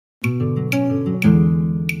Your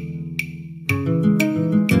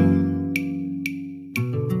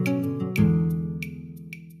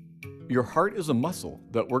heart is a muscle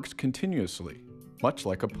that works continuously, much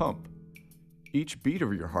like a pump. Each beat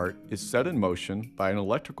of your heart is set in motion by an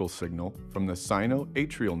electrical signal from the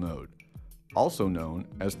sinoatrial node, also known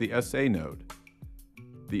as the SA node.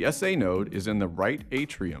 The SA node is in the right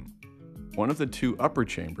atrium, one of the two upper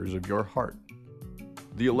chambers of your heart.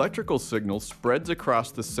 The electrical signal spreads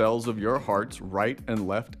across the cells of your heart's right and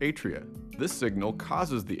left atria. This signal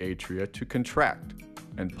causes the atria to contract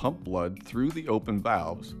and pump blood through the open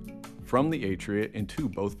valves from the atria into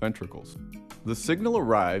both ventricles. The signal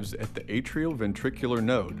arrives at the atrioventricular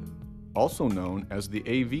node, also known as the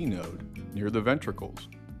AV node, near the ventricles.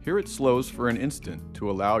 Here it slows for an instant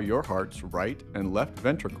to allow your heart's right and left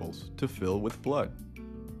ventricles to fill with blood.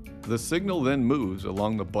 The signal then moves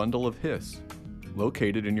along the bundle of His,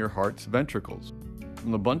 located in your heart's ventricles.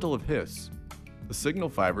 From the bundle of His, the signal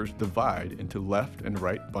fibers divide into left and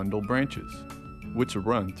right bundle branches, which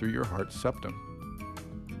run through your heart's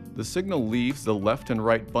septum. The signal leaves the left and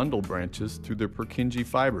right bundle branches through the Purkinje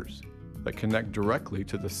fibers that connect directly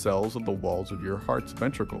to the cells of the walls of your heart's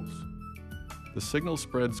ventricles. The signal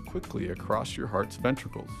spreads quickly across your heart's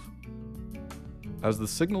ventricles. As the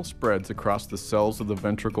signal spreads across the cells of the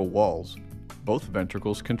ventricle walls, both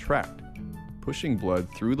ventricles contract, pushing blood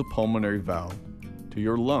through the pulmonary valve to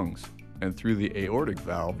your lungs and through the aortic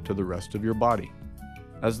valve to the rest of your body.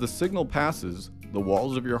 As the signal passes, the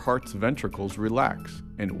walls of your heart's ventricles relax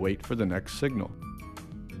and wait for the next signal.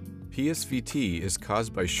 PSVT is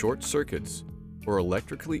caused by short circuits or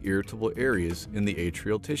electrically irritable areas in the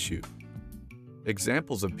atrial tissue.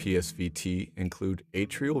 Examples of PSVT include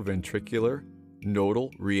atrioventricular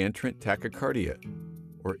nodal reentrant tachycardia,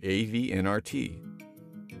 or AVNRT,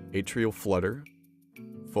 atrial flutter,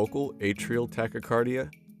 focal atrial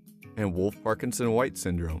tachycardia, and Wolff-Parkinson-White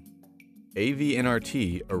syndrome.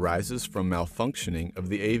 AVNRT arises from malfunctioning of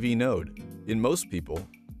the AV node. In most people,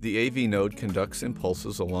 the AV node conducts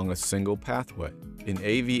impulses along a single pathway. In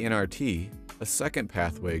AVNRT, a second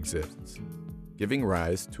pathway exists, giving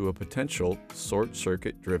rise to a potential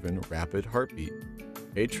short-circuit-driven rapid heartbeat.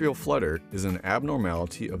 Atrial flutter is an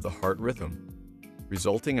abnormality of the heart rhythm,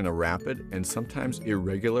 resulting in a rapid and sometimes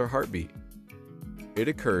irregular heartbeat. It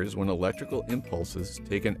occurs when electrical impulses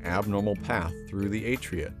take an abnormal path through the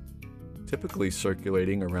atria, typically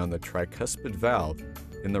circulating around the tricuspid valve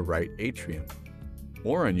in the right atrium.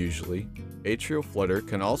 More unusually, atrial flutter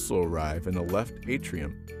can also arrive in the left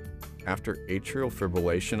atrium after atrial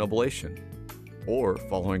fibrillation ablation, or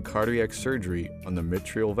following cardiac surgery on the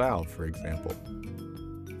mitral valve, for example.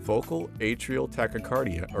 Focal atrial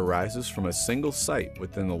tachycardia arises from a single site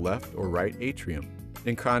within the left or right atrium,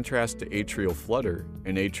 in contrast to atrial flutter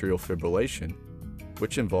and atrial fibrillation,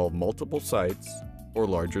 which involve multiple sites or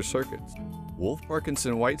larger circuits.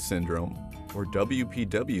 Wolff-Parkinson-White syndrome, or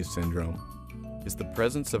WPW syndrome, is the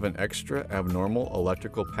presence of an extra abnormal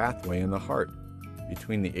electrical pathway in the heart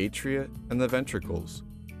between the atria and the ventricles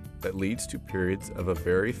that leads to periods of a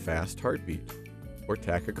very fast heartbeat, or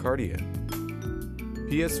tachycardia.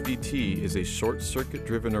 PSVT is a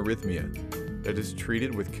short-circuit-driven arrhythmia that is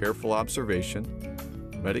treated with careful observation,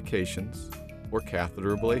 medications, or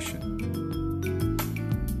catheter ablation.